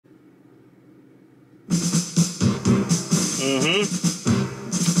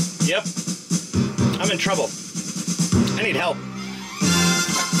I'm in trouble. I need help.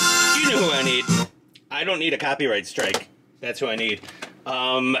 You know who I need. I don't need a copyright strike. That's who I need.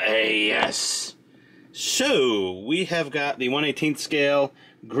 Yes. So, we have got the 1/18th scale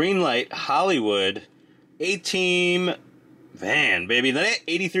Greenlight Hollywood A-Team Van, baby. The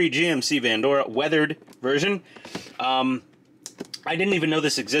 83 GMC Vandora weathered version. I didn't even know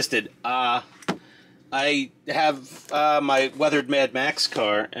this existed. I have my weathered Mad Max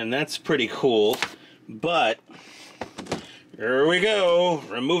car, and that's pretty cool. But here we go,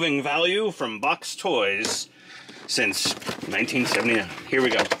 removing value from box toys since 1979. Here we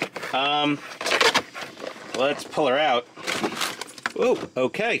go. Let's pull her out. Whoa,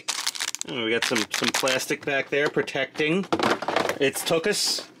 okay. Oh, we got some plastic back there protecting. It's took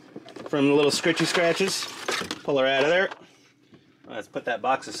us from the little scritchy scratches. Pull her out of there. Let's put that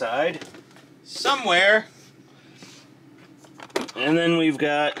box aside somewhere. And then we've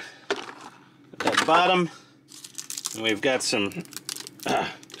got that bottom. And we've got some...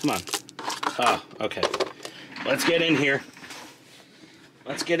 come on. Oh, okay. Let's get in here.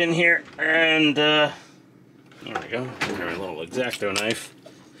 Let's get in here and... there we go. Here's our little X-Acto knife.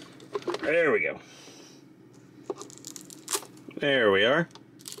 There we go. There we are.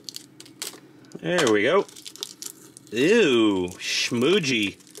 There we go. Ew,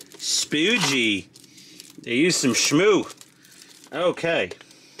 schmoogey. Spoogey. They used some schmoo. Okay.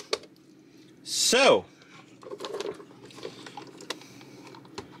 So.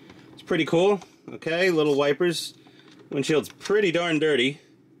 It's pretty cool. Okay, little wipers. Windshield's pretty darn dirty.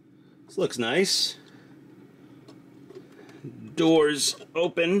 This looks nice. Doors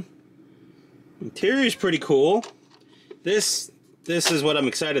open. Interior's pretty cool. This is what I'm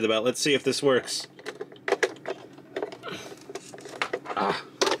excited about. Let's see if this works.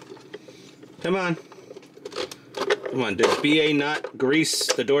 Come on. Come on, did BA not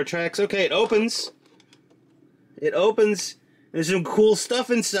grease the door tracks? Okay, it opens. It opens. There's some cool stuff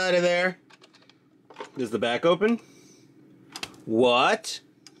inside of there. Does the back open? What?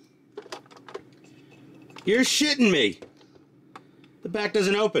 You're shitting me. The back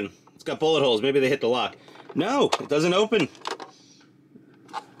doesn't open. It's got bullet holes. Maybe they hit the lock. No, it doesn't open.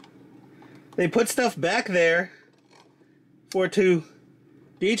 They put stuff back there for it to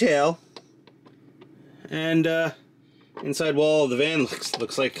detail. And inside wall of the van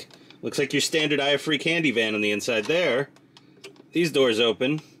looks like your standard I Have Free Candy van on the inside there. These doors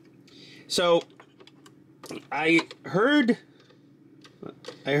open. So I heard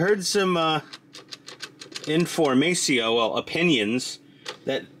some informatio, well, opinions,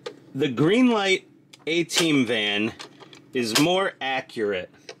 that the Greenlight A-Team van is more accurate,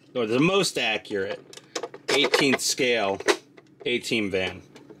 or the most accurate 18th scale A-Team van.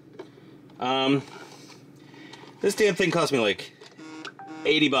 This damn thing cost me like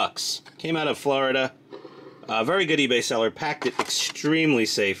 80 bucks. Came out of Florida. Very good eBay seller. Packed it extremely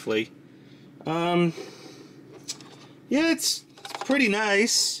safely. Yeah, it's pretty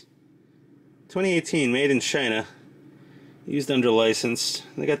nice. 2018, made in China. Used under license.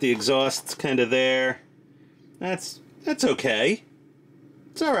 They got the exhausts kind of there. That's okay.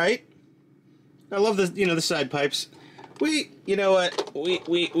 It's all right. I love the the side pipes. You know what?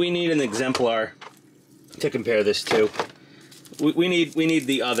 We need an exemplar to compare this to. We need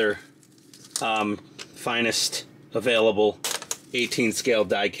the other finest available 18 scale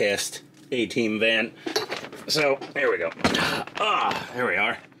diecast A-Team van. So here we go. There we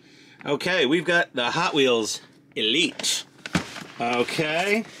are. Okay, we've got the Hotwheels Elite.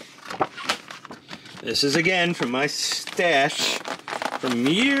 Okay. This is again from my stash from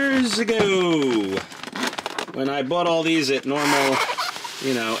years ago when I bought all these at normal,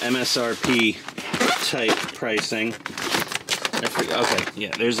 MSRP type pricing. Okay,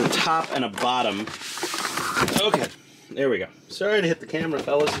 yeah, there's a top and a bottom. Okay, there we go. Sorry to hit the camera,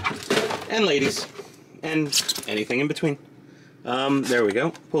 fellas and ladies, and anything in between. There we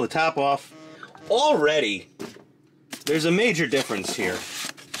go. Pull the top off. Already, there's a major difference here.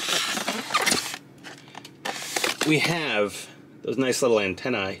 We have those nice little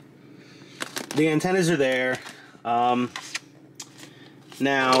antennae. The antennas are there. Now,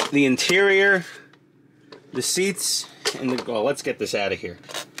 the interior, the seats, and let's get this out of here.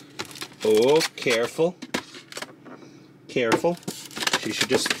 Oh, careful. Careful. She should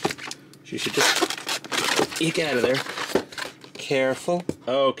just eke out of there. Careful.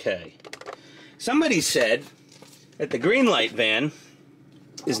 Okay. Somebody said that the Greenlight van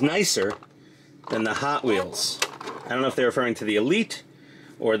is nicer than the Hot Wheels. I don't know if they're referring to the Elite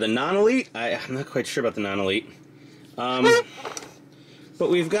or the non-Elite. I'm not quite sure about the non-Elite. But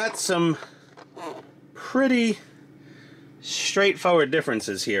we've got some pretty straightforward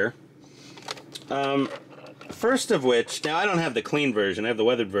differences here. First of which, now I don't have the clean version, I have the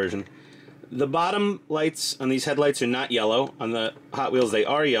weathered version. The bottom lights on these headlights are not yellow. On the Hot Wheels they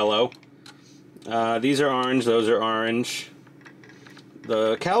are yellow. These are orange, those are orange.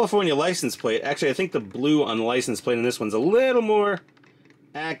 The California license plate, actually I think the blue on the license plate in this one's a little more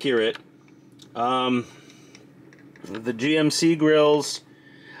accurate. The GMC grills,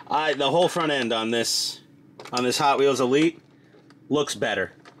 the whole front end on this Hot Wheels Elite looks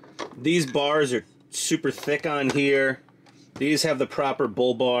better. These bars are super thick on here. These have the proper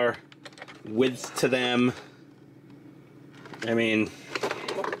bull bar width to them. I mean,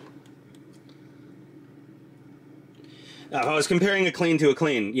 if I was comparing a clean to a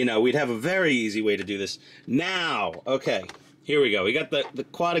clean, you know, we'd have a very easy way to do this. Now, okay, here we go. We got the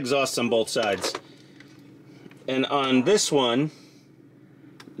quad exhausts on both sides. And on this one,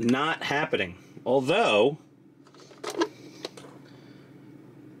 not happening. Although,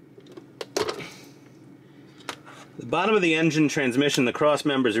 the bottom of the engine, transmission, the cross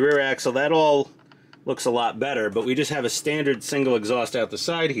members, rear axle, that all looks a lot better, but we just have a standard single exhaust out the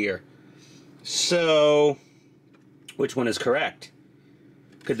side here. So, which one is correct?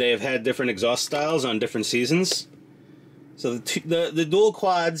 Could they have had different exhaust styles on different seasons? So the dual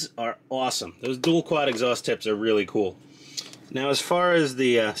quads are awesome. Those dual quad exhaust tips are really cool. Now as far as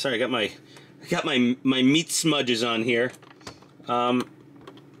the, sorry, I got my meat smudges on here.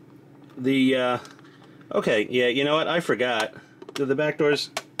 Okay, yeah, you know what? I forgot. Do the back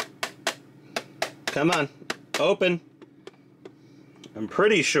doors? Come on, open. I'm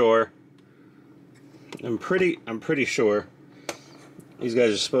pretty sure these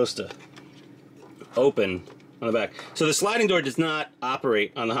guys are supposed to open on the back. So the sliding door does not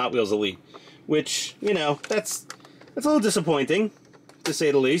operate on the Hot Wheels Elite, which, you know, that's a little disappointing, to say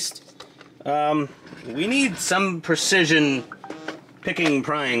the least. We need some precision picking,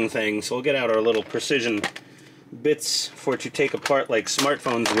 prying thing, so we'll get out our little precision bits for it to take apart like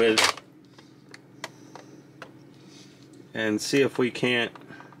smartphones with, and see if we can't.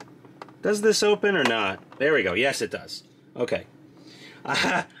 Does this open or not? There we go. Yes, it does. Okay.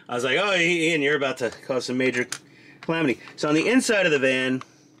 I was like, oh, Ian, you're about to cause some major calamity. So on the inside of the van,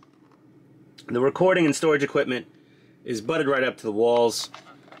 the recording and storage equipment is butted right up to the walls.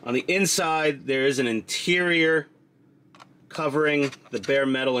 On the inside, there is an interior covering the bare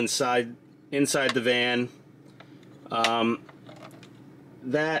metal inside the van.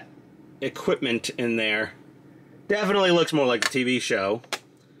 That equipment in there definitely looks more like a TV show.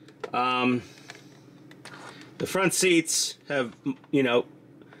 The front seats have, you know,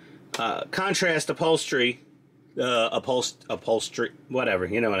 contrast upholstery, upholstery, whatever,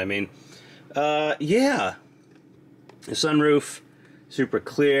 you know what I mean. Yeah, the sunroof, super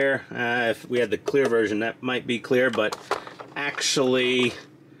clear. If we had the clear version, that might be clear, but actually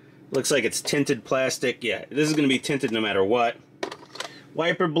looks like it's tinted plastic. Yeah, this is going to be tinted no matter what.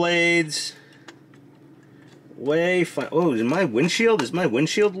 Wiper blades, way fun. Oh, is my windshield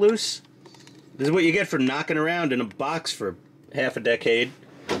loose? This is what you get for knocking around in a box for half a decade.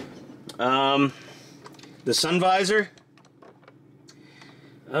 The sun visor.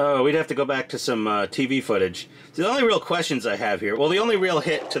 Oh, we'd have to go back to some TV footage. So the only real questions I have here, well, the only real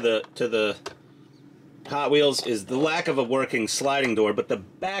hit to the Hot Wheels is the lack of a working sliding door, but the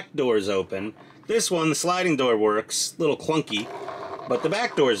back door's open. This one, the sliding door works, a little clunky, but the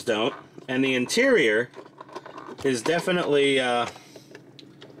back doors don't. And the interior is definitely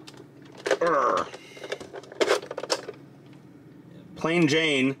plain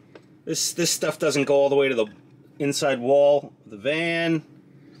Jane. This stuff doesn't go all the way to the inside wall of the van.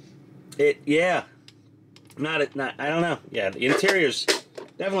 Yeah, not I don't know. Yeah, the interior's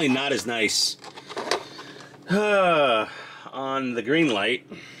definitely not as nice. On the Greenlight,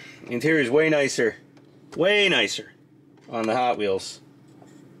 the interior's way nicer on the Hot Wheels.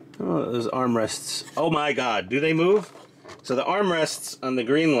 Oh, those armrests. Oh my God, do they move? So the armrests on the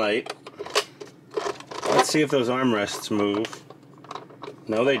Greenlight. Let's see if those armrests move.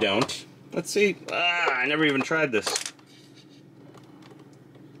 No, they don't. Let's see. I never even tried this.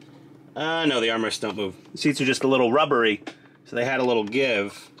 No, the armrests don't move. The seats are just a little rubbery, so they had a little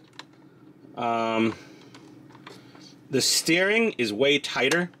give. The steering is way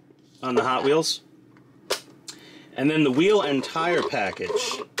tighter on the Hot Wheels. And then the wheel and tire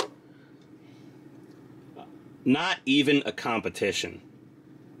package. Not even a competition.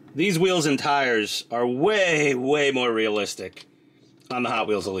 These wheels and tires are way, way more realistic on the Hot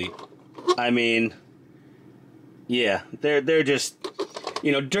Wheels Elite. I mean, yeah, they're just,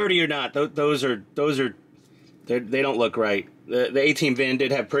 you know, dirty or not, they don't look right. The A-Team van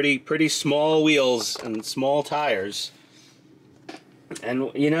did have pretty small wheels and small tires.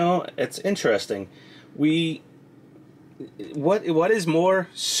 And, you know, it's interesting. What is more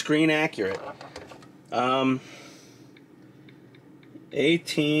screen accurate?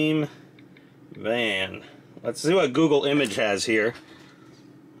 A-Team Van. Let's see what Google Image has here.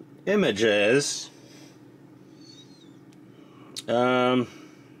 Images.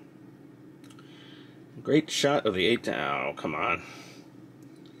 Great shot of the 8. Oh, come on.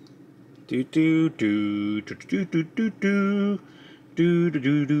 Do do do do do do do do do do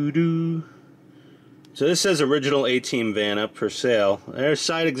do do do. So this says original A-Team van up for sale. There's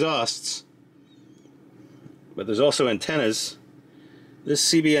side exhausts, but there's also antennas.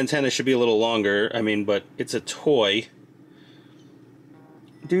 This CB antenna should be a little longer. I mean, but it's a toy.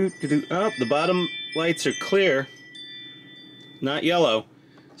 Do do do. Oh, the bottom lights are clear, not yellow.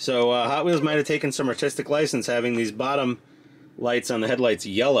 So Hot Wheels might have taken some artistic license having these bottom lights on the headlights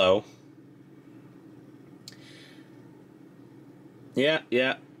yellow. Yeah,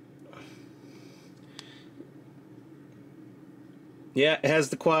 yeah. Yeah, it has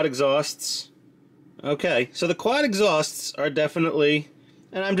the quad exhausts. Okay, so the quad exhausts are definitely,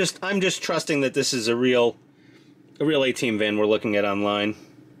 and I'm just trusting that this is a real A-Team van we're looking at online.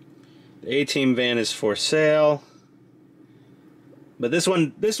 The A-Team van is for sale. But this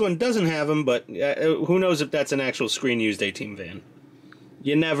one doesn't have them, but who knows if that's an actual screen-used A-Team van.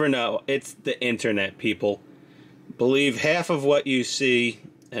 You never know. It's the internet, people. Believe half of what you see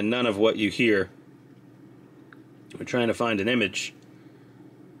and none of what you hear. We're trying to find an image.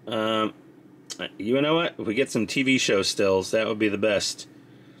 You know what? If we get some TV show stills, that would be the best.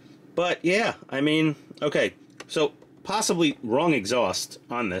 But, yeah, I mean, okay. So, possibly wrong exhaust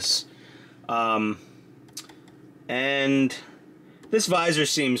on this. And this visor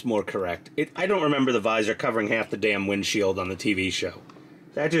seems more correct. I don't remember the visor covering half the damn windshield on the TV show.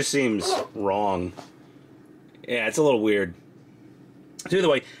 That just seems wrong. Yeah, it's a little weird. So either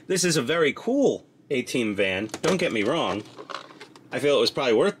way, this is a very cool A-Team van. Don't get me wrong. I feel it was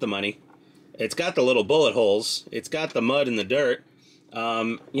probably worth the money. It's got the little bullet holes. It's got the mud and the dirt. You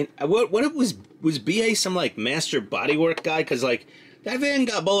know, what it was BA some like master bodywork guy? Because like that van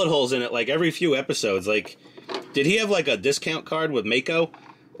got bullet holes in it like every few episodes. Like, did he have like a discount card with Mako,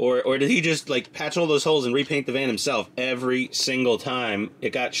 or did he just like patch all those holes and repaint the van himself every single time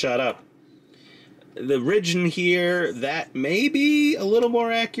it got shot up? The ridge in here, that may be a little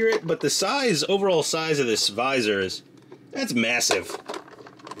more accurate, but the size, overall size of this visor that's massive.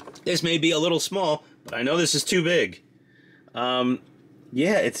 This may be a little small, but I know this is too big.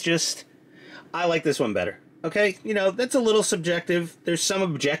 Yeah, it's just, I like this one better. Okay, you know, that's a little subjective. There's some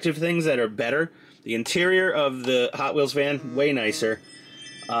objective things that are better. The interior of the Hot Wheels van, way nicer.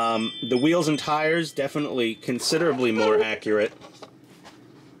 The wheels and tires, definitely considerably more accurate.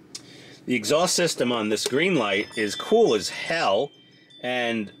 The exhaust system on this Greenlight is cool as hell,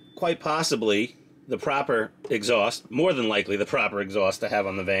 and quite possibly the proper exhaust, more than likely the proper exhaust to have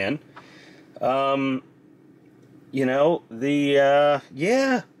on the van. You know, yeah,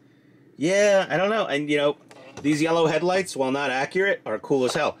 I don't know. And, you know, these yellow headlights, while not accurate, are cool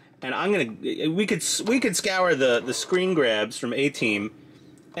as hell. And we could scour the screen grabs from A-Team,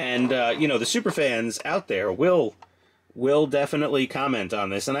 and, you know, the super fans out there will definitely comment on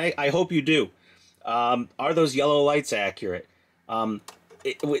this, and I hope you do. Are those yellow lights accurate?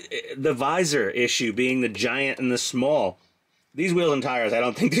 The visor issue being the giant and the small. These wheels and tires, I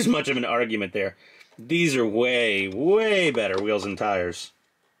don't think there's much of an argument there. These are way, way better wheels and tires.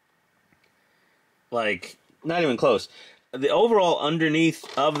 Like, not even close. The overall underneath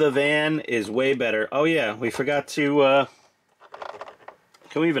of the van is way better. Oh yeah, we forgot to,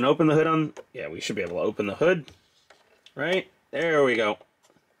 can we even open the hood on? Yeah, we should be able to open the hood. Right? There we go.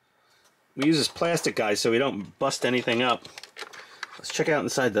 We use this plastic, guys, so we don't bust anything up. Let's check out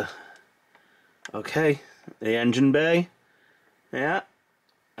inside the... Okay, the engine bay. Yeah,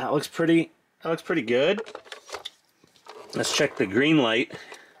 that looks pretty good. Let's check the Greenlight.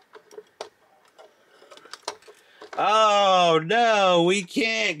 Oh, no, we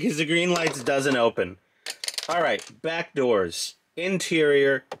can't, because the Greenlight doesn't open. Alright, back doors.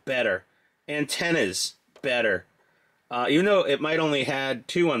 Interior, better. Antennas, better. Even though it might only had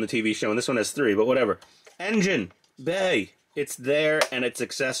 2 on the TV show, and this one has 3, but whatever. Engine, bay, it's there and it's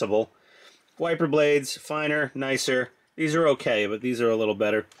accessible. Wiper blades, finer, nicer. These are okay, but these are a little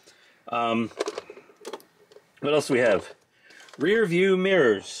better. What else do we have? Rear view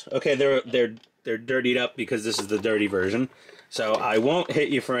mirrors. Okay, they're dirtied up because this is the dirty version, so I won't hit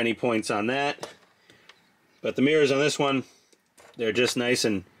you for any points on that. But the mirrors on this one, they're just nice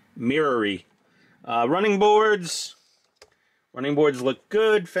and mirrory. Running boards. Running boards look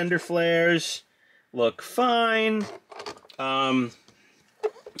good. Fender flares look fine.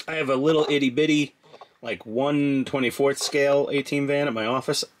 I have a little itty-bitty, like 1/24th scale A-Team van at my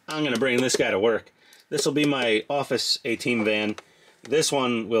office. I'm going to bring this guy to work. This will be my office A-Team van. This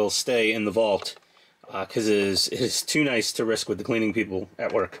one will stay in the vault because it is too nice to risk with the cleaning people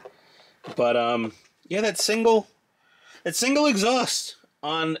at work. But yeah, that single exhaust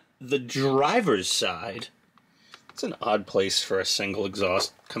on the driver's side. It's an odd place for a single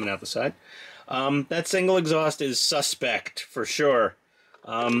exhaust coming out the side. That single exhaust is suspect for sure.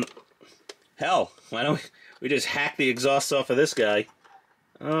 Hell, why don't we just hack the exhaust off of this guy?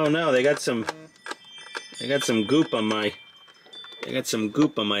 Oh no, they got some goop on my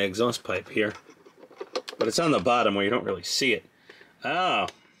exhaust pipe here. But it's on the bottom where you don't really see it. Oh,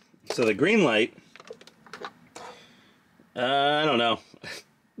 so the Greenlight, I don't know.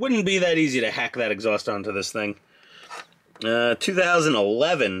 Wouldn't be that easy to hack that exhaust onto this thing.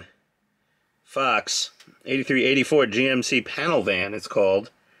 2011 Fox 8384 GMC panel van, it's called.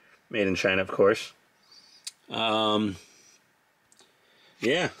 Made in China, of course. Yeah.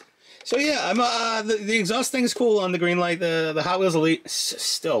 So yeah, I'm the exhaust thing's cool on the Greenlight. The Hot Wheels Elite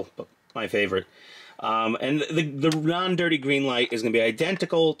still my favorite. And the non-dirty Greenlight is going to be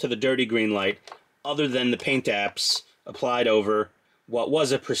identical to the dirty Greenlight, other than the paint apps applied over what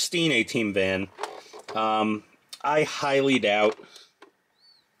was a pristine A-Team van. I highly doubt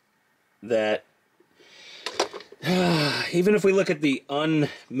that, even if we look at the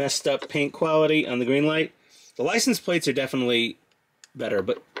unmessed up paint quality on the Greenlight, the license plates are definitely better,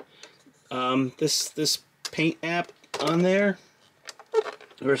 but this paint app on there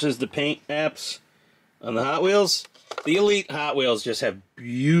versus the paint apps on the Hot Wheels, the Elite Hot Wheels just have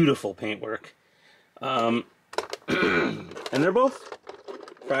beautiful paintwork. And they're both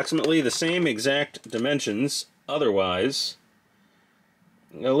approximately the same exact dimensions. Otherwise,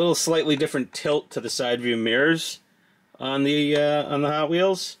 a little slightly different tilt to the side view mirrors on the Hot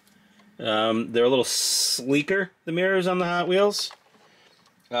Wheels. They're a little sleeker, the mirrors on the Hot Wheels.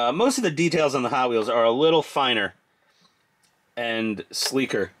 Most of the details on the Hot Wheels are a little finer and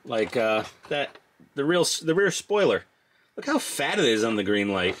sleeker, like the rear spoiler. Look how fat it is on the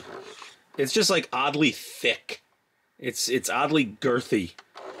Greenlight. It's just like oddly thick. It's oddly girthy.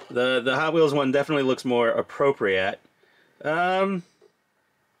 The Hot Wheels one definitely looks more appropriate.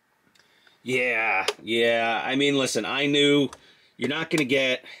 Yeah. I mean, listen, I knew you're not gonna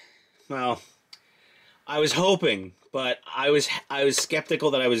get. Well, I was hoping, but I was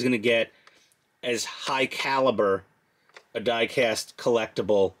skeptical that I was gonna get as high caliber a die-cast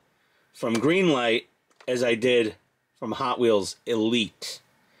collectible from Greenlight as I did from Hot Wheels Elite.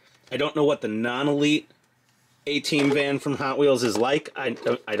 I don't know what the non-Elite A-Team van from Hot Wheels is like. I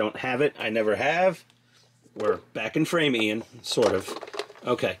don't have it. I never have. We're back in frame, Ian. Sort of.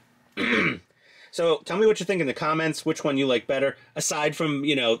 Okay. So tell me what you think in the comments. Which one you like better? Aside from,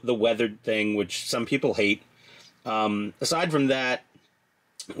 you know, the weathered thing, which some people hate. Aside from that,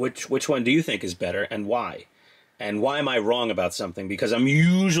 which one do you think is better and why? And why am I wrong about something? Because I'm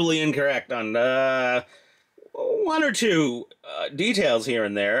usually incorrect on one or two details here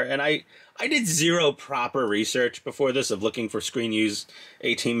and there. And I did zero proper research before this of looking for screen-used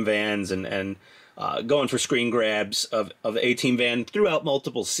A-Team vans and going for screen grabs of A-Team van throughout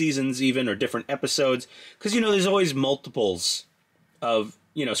multiple seasons even, or different episodes. Because, you know, there's always multiples of,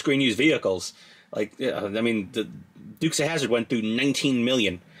 you know, screen-used vehicles. Like, I mean, the Dukes of Hazzard went through 19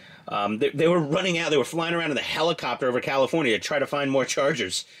 million. They were running out. They were flying around in the helicopter over California to try to find more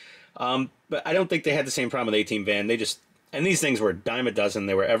Chargers. But I don't think they had the same problem with A-Team van. They just, and these things were a dime a dozen.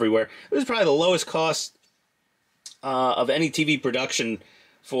 They were everywhere. It was probably the lowest cost of any TV production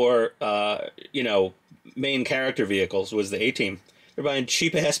for, you know, main character vehicles was the A-Team. They're buying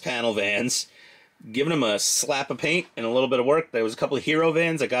cheap-ass panel vans, giving them a slap of paint and a little bit of work. There was a couple of hero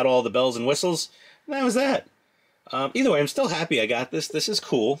vans that got all the bells and whistles, and that was that. Either way, I'm still happy I got this. This is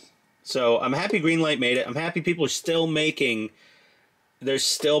cool. So I'm happy Greenlight made it. I'm happy people are still making, they're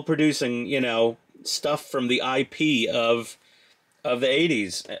still producing, you know, stuff from the IP of the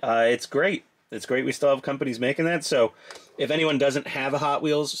 80s. It's great. It's great we still have companies making that. So if anyone doesn't have a Hot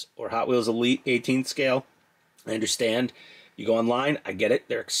Wheels or Hot Wheels Elite 18th scale, I understand. You go online, I get it.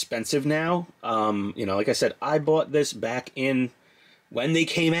 They're expensive now. You know, like I said, I bought this back in when they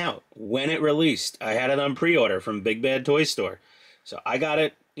came out, when it released. I had it on pre-order from Big Bad Toy Store. So I got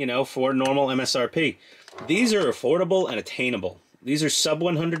it, you know, for normal MSRP. These are affordable and attainable. These are sub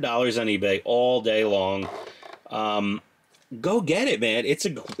 $100 on eBay all day long. Go get it, man. It's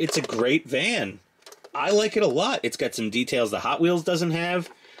a great van. I like it a lot. It's got some details the Hot Wheels doesn't have.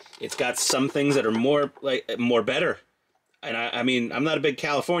 It's got some things that are more better. And I mean, I'm not a big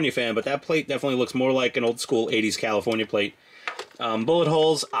California fan, but that plate definitely looks more like an old school 80s California plate Bullet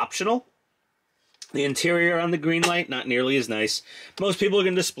holes, optional. The interior on the Greenlight, not nearly as nice. Most people are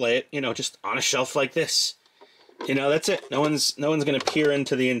going to display it, you know, just on a shelf like this. You know, that's it. No one's going to peer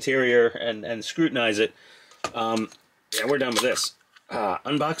into the interior and scrutinize it. Yeah, we're done with this.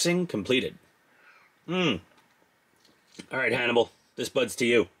 Unboxing completed. All right, Hannibal, this bud's to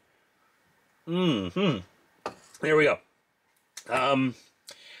you. There we go.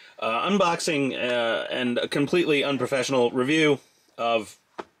 Unboxing and a completely unprofessional review of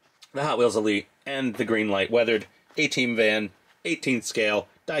the Hot Wheels Elite and the Greenlight weathered A-Team van, 18th scale,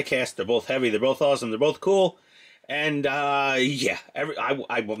 die-cast. They're both heavy, they're both awesome, they're both cool. And, yeah,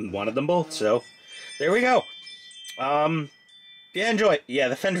 I wanted them both, so there we go. Yeah, enjoy. Yeah,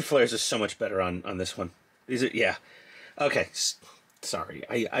 the fender flares are so much better on this one. These are, yeah. Okay, sorry,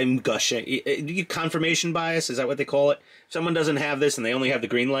 I'm gushing. Confirmation bias, is that what they call it? If someone doesn't have this and they only have the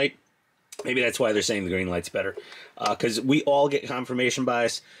Greenlight, maybe that's why they're saying the Greenlight's better. Because we all get confirmation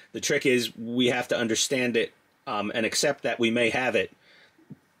bias. The trick is we have to understand it and accept that we may have it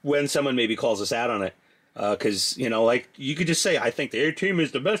when someone maybe calls us out on it. Because, you know, like, you could just say, I think the A-Team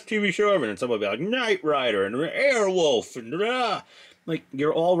is the best TV show ever, and someone will be like, Knight Rider and Airwolf, and like,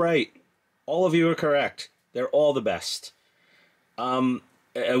 you're all right. All of you are correct. They're all the best.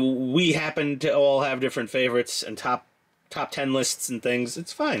 We happen to all have different favorites and top 10 lists and things.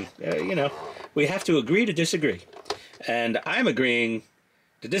 It's fine. You know, we have to agree to disagree. And I'm agreeing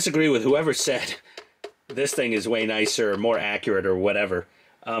to disagree with whoever said this thing is way nicer or more accurate or whatever.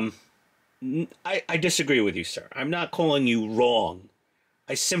 I disagree with you, sir. I'm not calling you wrong.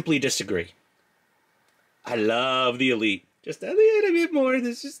 I simply disagree. I love the Elite. Just a little bit more.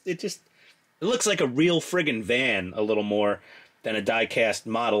 It looks like a real friggin' van a little more than a die-cast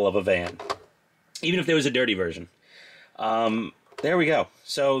model of a van. Even if there was a dirty version. There we go.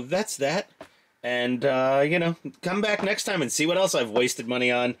 So that's that. And, you know, come back next time and see what else I've wasted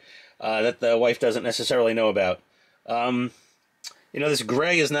money on that the wife doesn't necessarily know about. You know, this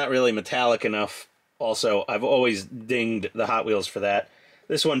gray is not really metallic enough. Also, I've always dinged the Hot Wheels for that.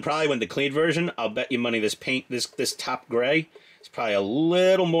 This one probably went the clean version. I'll bet you money this paint, this top gray, is probably a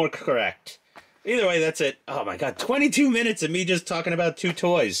little more correct. Either way, that's it. Oh my god, 22 minutes of me just talking about two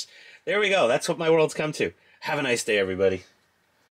toys. There we go. That's what my world's come to. Have a nice day, everybody.